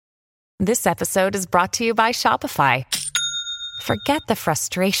This episode is brought to you by Shopify. Forget the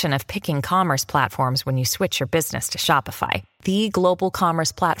frustration of picking commerce platforms when you switch your business to Shopify, the global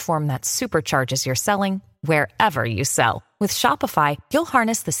commerce platform that supercharges your selling wherever you sell. With Shopify, you'll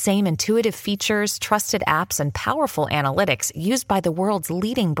harness the same intuitive features, trusted apps, and powerful analytics used by the world's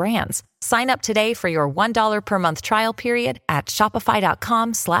leading brands. Sign up today for your $1 per month trial period at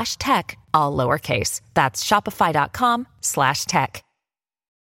shopify.com/tech, all lowercase. That's shopify.com/tech.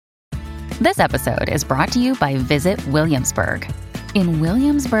 This episode is brought to you by Visit Williamsburg. In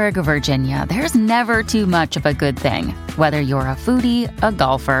Williamsburg, Virginia, there's never too much of a good thing. Whether you're a foodie, a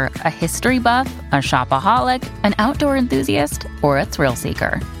golfer, a history buff, a shopaholic, an outdoor enthusiast, or a thrill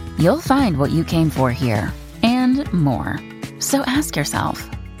seeker, you'll find what you came for here and more. So ask yourself,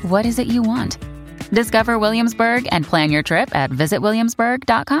 what is it you want? Discover Williamsburg and plan your trip at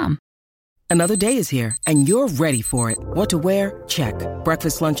visitwilliamsburg.com. Another day is here, and you're ready for it. What to wear? Check.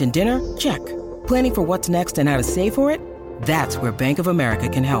 Breakfast, lunch, and dinner? Check. Planning for what's next and how to save for it? That's where Bank of America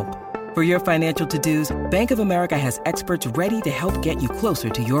can help. For your financial to-dos, Bank of America has experts ready to help get you closer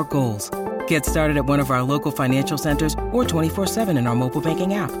to your goals. Get started at one of our local financial centers or 24/7 in our mobile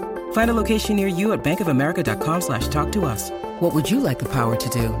banking app. Find a location near you at bankofamerica.com/talktous. What would you like the power to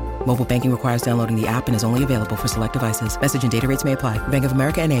do? Mobile banking requires downloading the app and is only available for select devices. Message and data rates may apply. Bank of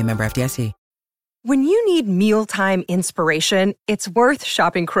America NA, member FDIC. When you need mealtime inspiration, it's worth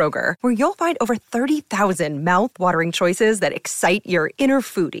shopping Kroger, where you'll find over 30,000 mouth-watering choices that excite your inner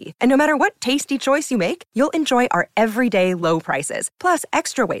foodie. And no matter what tasty choice you make, you'll enjoy our everyday low prices, plus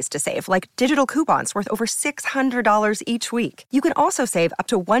extra ways to save, like digital coupons worth over $600 each week. You can also save up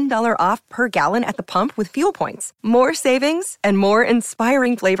to $1 off per gallon at the pump with fuel points. More savings and more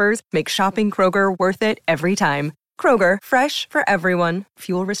inspiring flavors make shopping Kroger worth it every time. Kroger, fresh for everyone.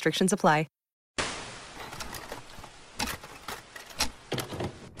 Fuel restrictions apply.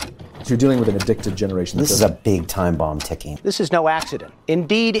 You're dealing with an addicted generation. This is a big time bomb ticking. This is no accident.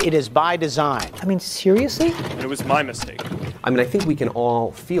 Indeed, it is by design. I mean, seriously? It was my mistake. I think we can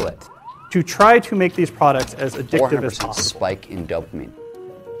all feel it. To try to make these products as addictive as possible. Spike in dopamine.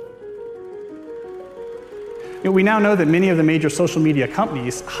 We now know that many of the major social media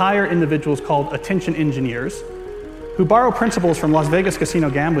companies hire individuals called attention engineers who borrow principles from Las Vegas casino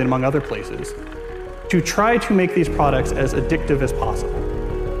gambling, among other places, to try to make these products as addictive as possible.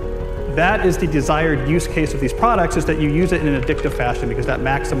 That is the desired use case of these products, is that you use it in an addictive fashion because that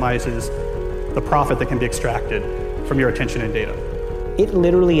maximizes the profit that can be extracted from your attention and data. It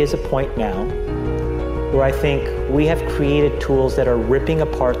literally is a point now where I think we have created tools that are ripping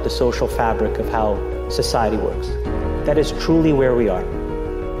apart the social fabric of how society works. That is truly where we are.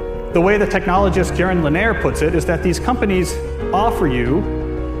 The way the technologist Jaron Lanier puts it is that these companies offer you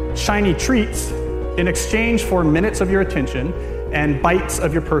shiny treats in exchange for minutes of your attention and bytes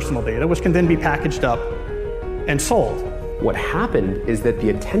of your personal data, which can then be packaged up and sold. What happened is that the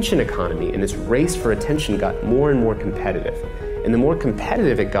attention economy and this race for attention got more and more competitive. And the more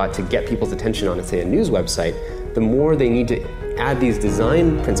competitive it got to get people's attention on, say, a news website, the more they need to add these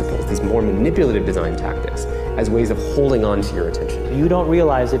design principles, these more manipulative design tactics, as ways of holding on to your attention. You don't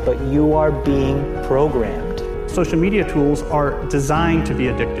realize it, but you are being programmed. Social media tools are designed to be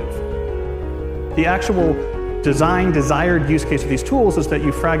addictive. The actual desired use case of these tools is that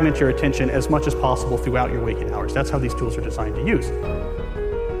you fragment your attention as much as possible throughout your waking hours. That's how these tools are designed to use.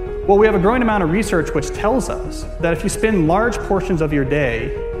 Well, we have a growing amount of research which tells us that if you spend large portions of your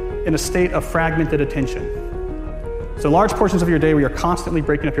day in a state of fragmented attention, so large portions of your day where you're constantly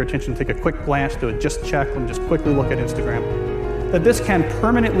breaking up your attention, take a quick glance, do a just check, and just quickly look at Instagram, that this can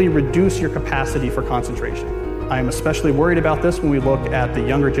permanently reduce your capacity for concentration. I am especially worried about this when we look at the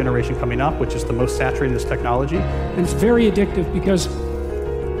younger generation coming up, which is the most saturated in this technology. And it's very addictive because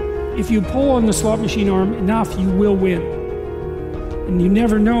if you pull on the slot machine arm enough, you will win. And you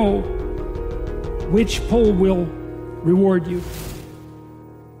never know which pull will reward you.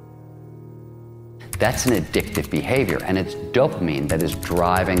 That's an addictive behavior, and it's dopamine that is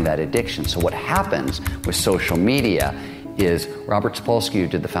driving that addiction. So what happens with social media is Robert Sapolsky, who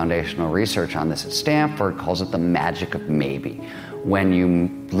did the foundational research on this at Stanford, calls it the magic of maybe. When you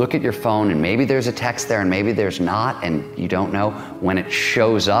look at your phone and maybe there's a text there and maybe there's not, and you don't know, when it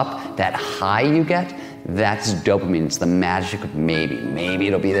shows up, that high you get, that's dopamine. It's the magic of maybe. Maybe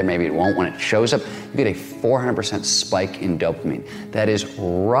it'll be there, maybe it won't. When it shows up, you get a 400% spike in dopamine. That is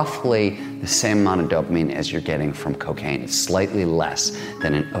roughly the same amount of dopamine as you're getting from cocaine. It's slightly less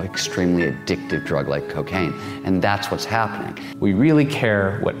than an extremely addictive drug like cocaine. And that's what's happening. We really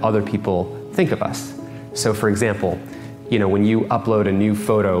care what other people think of us. So for example, when you upload a new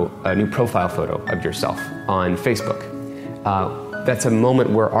profile photo of yourself on Facebook, that's a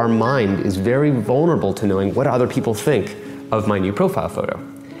moment where our mind is very vulnerable to knowing what other people think of my new profile photo.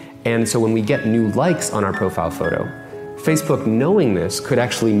 And so when we get new likes on our profile photo, Facebook, knowing this, could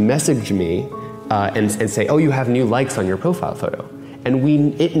actually message me and say, oh, you have new likes on your profile photo. And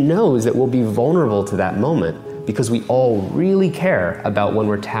it knows that we'll be vulnerable to that moment because we all really care about when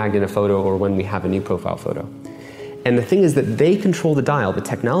we're tagged in a photo or when we have a new profile photo. And the thing is that they control the dial, the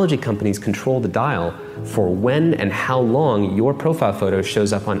technology companies control the dial for when and how long your profile photo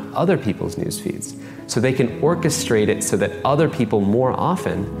shows up on other people's news feeds. So they can orchestrate it so that other people more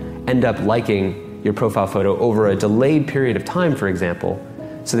often end up liking your profile photo over a delayed period of time, for example,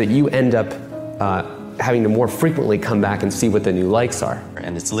 so that you end up having to more frequently come back and see what the new likes are.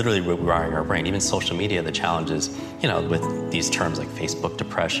 And it's literally rewiring our brain. Even social media, the challenge is, with these terms like Facebook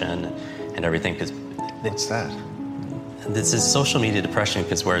depression and everything. What's that? This is social media depression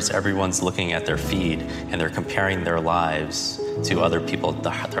because whereas everyone's looking at their feed and they're comparing their lives to other people,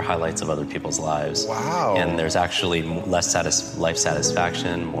 their highlights of other people's lives. Wow. And there's actually less life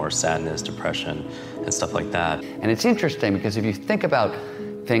satisfaction, more sadness, depression, and stuff like that. And it's interesting because if you think about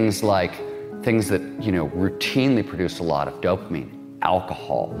things that, routinely produce a lot of dopamine,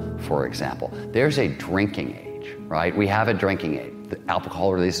 alcohol, for example, there's a drinking age, right? We have a drinking age. The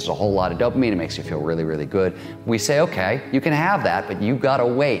alcohol releases a whole lot of dopamine. It makes you feel really, really good. We say, okay, you can have that, but you gotta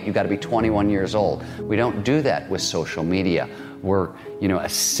wait. You gotta be 21 years old. We don't do that with social media. We're,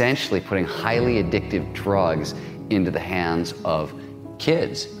 essentially putting highly addictive drugs into the hands of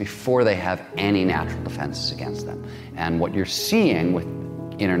kids before they have any natural defenses against them. And what you're seeing with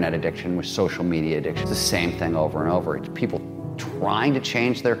internet addiction, with social media addiction, it's the same thing over and over. It's people trying to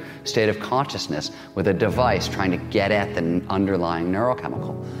change their state of consciousness with a device, trying to get at the underlying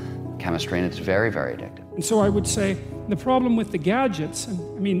neurochemical chemistry, and it's very, very addictive. And so I would say the problem with the gadgets,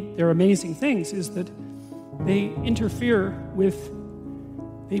 and they're amazing things, is that they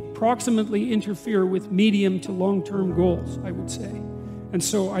proximately interfere with medium to long-term goals, I would say. And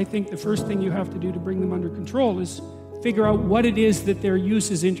so I think the first thing you have to do to bring them under control is figure out what it is that their use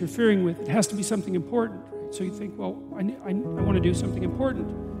is interfering with. It has to be something important. So you think, well, I want to do something important.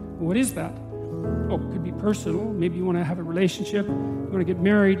 Well, what is that? Oh, it could be personal. Maybe you want to have a relationship. You want to get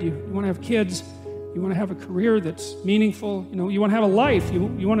married. You want to have kids. You want to have a career that's meaningful. You want to have a life.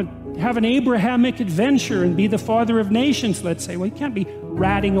 You want to have an Abrahamic adventure and be the father of nations, let's say. Well, you can't be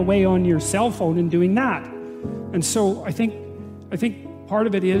ratting away on your cell phone and doing that. And so I think part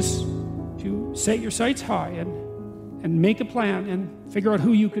of it is to set your sights high and make a plan and figure out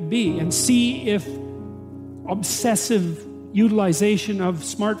who you could be and see if obsessive utilization of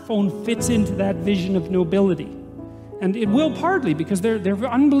smartphone fits into that vision of nobility. And it will partly because they're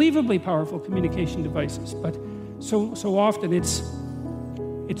unbelievably powerful communication devices, but so often it's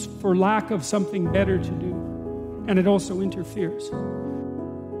for lack of something better to do, and it also interferes.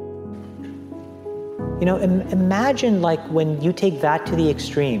 Imagine when you take that to the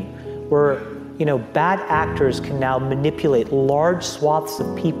extreme, where bad actors can now manipulate large swaths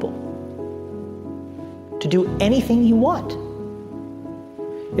of people to do anything you want.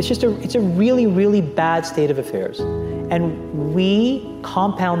 It's a really, really bad state of affairs. And we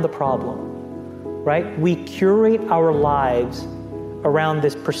compound the problem, right? We curate our lives around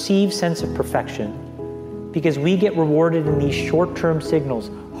this perceived sense of perfection because we get rewarded in these short-term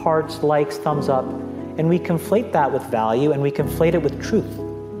signals, hearts, likes, thumbs up, and we conflate that with value and we conflate it with truth.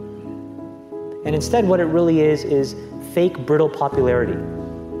 And instead what it really is fake, brittle popularity.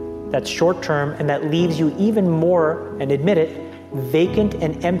 That's short-term, and that leaves you even more, and admit it, vacant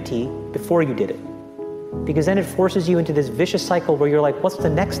and empty before you did it. Because then it forces you into this vicious cycle where you're like, what's the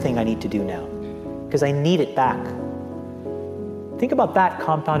next thing I need to do now? Because I need it back. Think about that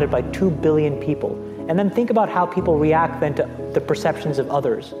compounded by 2 billion people. And then think about how people react then to the perceptions of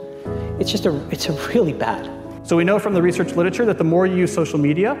others. It's really bad. So we know from the research literature that the more you use social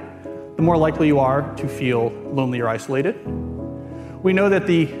media, the more likely you are to feel lonely or isolated. We know that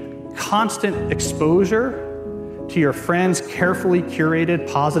the constant exposure to your friends' carefully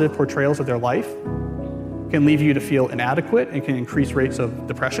curated positive portrayals of their life can leave you to feel inadequate and can increase rates of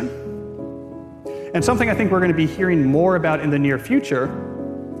depression. And something I think we're going to be hearing more about in the near future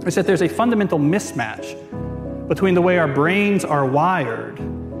is that there's a fundamental mismatch between the way our brains are wired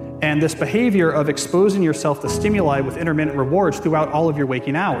and this behavior of exposing yourself to stimuli with intermittent rewards throughout all of your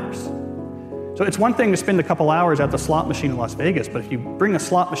waking hours. So it's one thing to spend a couple hours at the slot machine in Las Vegas, but if you bring a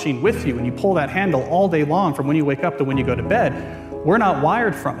slot machine with you and you pull that handle all day long from when you wake up to when you go to bed, we're not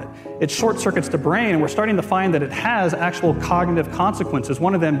wired from it. It short circuits the brain, and we're starting to find that it has actual cognitive consequences,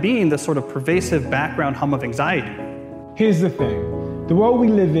 one of them being this sort of pervasive background hum of anxiety. Here's the thing. The world we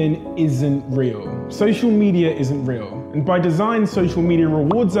live in isn't real. Social media isn't real. And by design, social media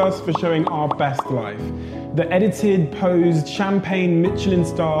rewards us for showing our best life. The edited, posed, champagne, Michelin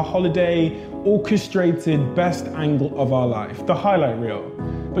star, holiday, orchestrated best angle of our life, the highlight reel.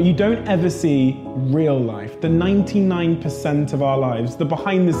 But you don't ever see real life, the 99% of our lives, the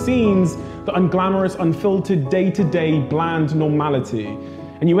behind the scenes, the unglamorous, unfiltered, day-to-day, bland normality.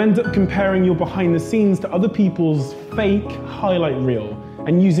 And you end up comparing your behind the scenes to other people's fake highlight reel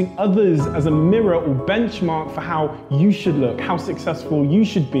and using others as a mirror or benchmark for how you should look, how successful you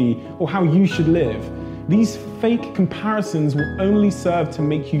should be, or how you should live. These fake comparisons will only serve to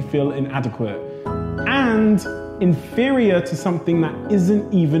make you feel inadequate and inferior to something that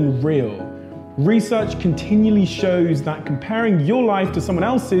isn't even real. Research continually shows that comparing your life to someone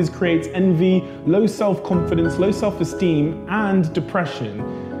else's creates envy, low self-confidence, low self-esteem, and depression.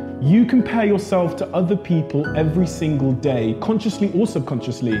 You compare yourself to other people every single day, consciously or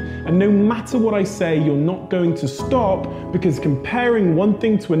subconsciously, and no matter what I say, you're not going to stop because comparing one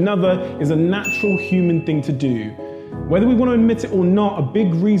thing to another is a natural human thing to do. Whether we want to admit it or not, a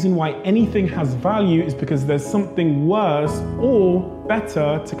big reason why anything has value is because there's something worse or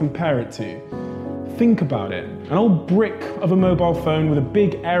better to compare it to. Think about it. An old brick of a mobile phone with a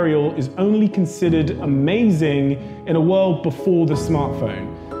big aerial is only considered amazing in a world before the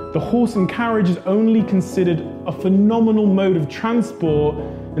smartphone. The horse and carriage is only considered a phenomenal mode of transport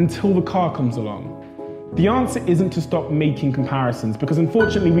until the car comes along. The answer isn't to stop making comparisons, because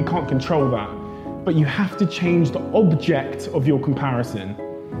unfortunately we can't control that. But you have to change the object of your comparison.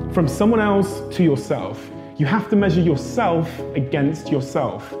 From someone else to yourself. You have to measure yourself against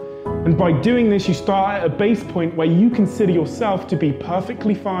yourself. And by doing this, you start at a base point where you consider yourself to be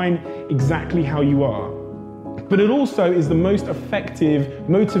perfectly fine exactly how you are. But it also is the most effective,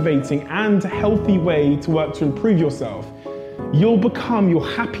 motivating, and healthy way to work to improve yourself. You'll become your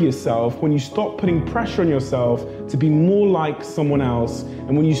happiest self when you stop putting pressure on yourself to be more like someone else,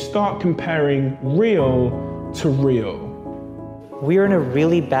 and when you start comparing real to real. We are in a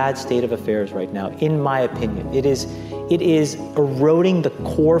really bad state of affairs right now, in my opinion. It is eroding the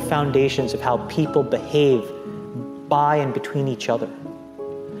core foundations of how people behave by and between each other.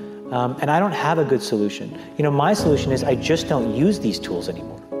 And I don't have a good solution. My solution is I just don't use these tools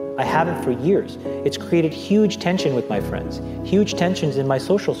anymore. I haven't for years. It's created huge tension with my friends, huge tensions in my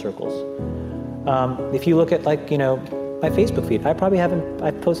social circles. If you look at my Facebook feed,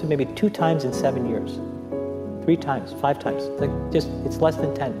 I've posted maybe 2 times in 7 years. 3 times, 5 times. It's less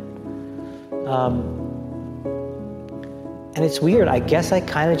than 10. And it's weird. I guess I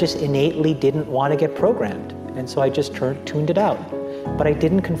kind of just innately didn't want to get programmed. And so I just tuned it out. But I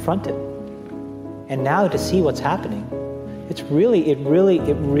didn't confront it. And now to see what's happening, it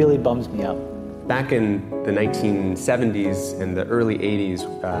really bums me out. Back in the 1970s and the early 80s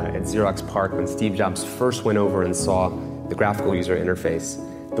at Xerox PARC, when Steve Jobs first went over and saw the graphical user interface,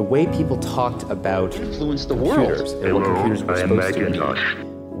 the way people talked about computers and what computers were supposed to be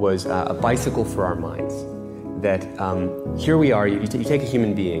was a bicycle for our minds. That here we are, you take a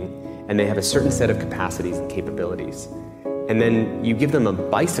human being and they have a certain set of capacities and capabilities. And then you give them a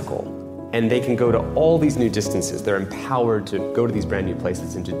bicycle and they can go to all these new distances. They're empowered to go to these brand new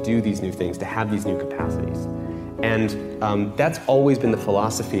places and to do these new things, to have these new capacities. And that's always been the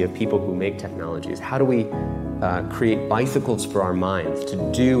philosophy of people who make technologies. How do we create bicycles for our minds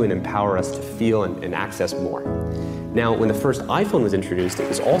to do and empower us to feel and access more? Now, when the first iPhone was introduced, it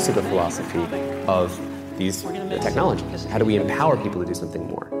was also the philosophy of these technologies. How do we empower people to do something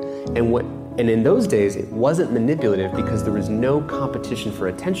more? And in those days, it wasn't manipulative because there was no competition for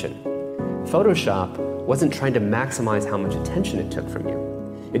attention. Photoshop wasn't trying to maximize how much attention it took from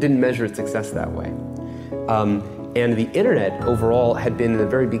you. It didn't measure its success that way. And the internet overall had been in the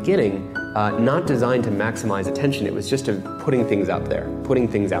very beginning not designed to maximize attention. It was just putting things out there,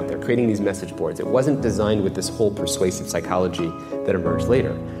 creating these message boards. It wasn't designed with this whole persuasive psychology that emerged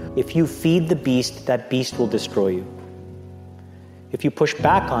later. If you feed the beast, that beast will destroy you. If you push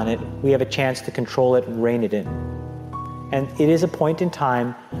back on it, we have a chance to control it and rein it in. And it is a point in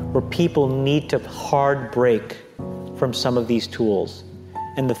time where people need to hard break from some of these tools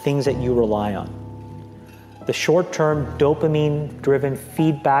and the things that you rely on. The short-term dopamine-driven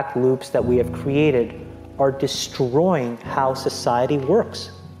feedback loops that we have created are destroying how society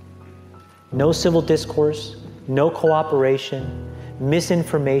works. No civil discourse, no cooperation,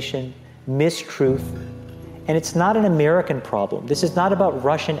 misinformation, mistruth. And it's not an American problem. This is not about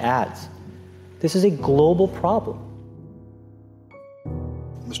Russian ads. This is a global problem.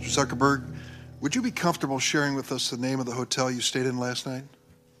 Mr. Zuckerberg, would you be comfortable sharing with us the name of the hotel you stayed in last night?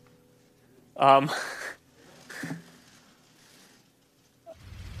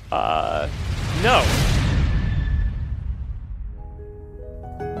 No.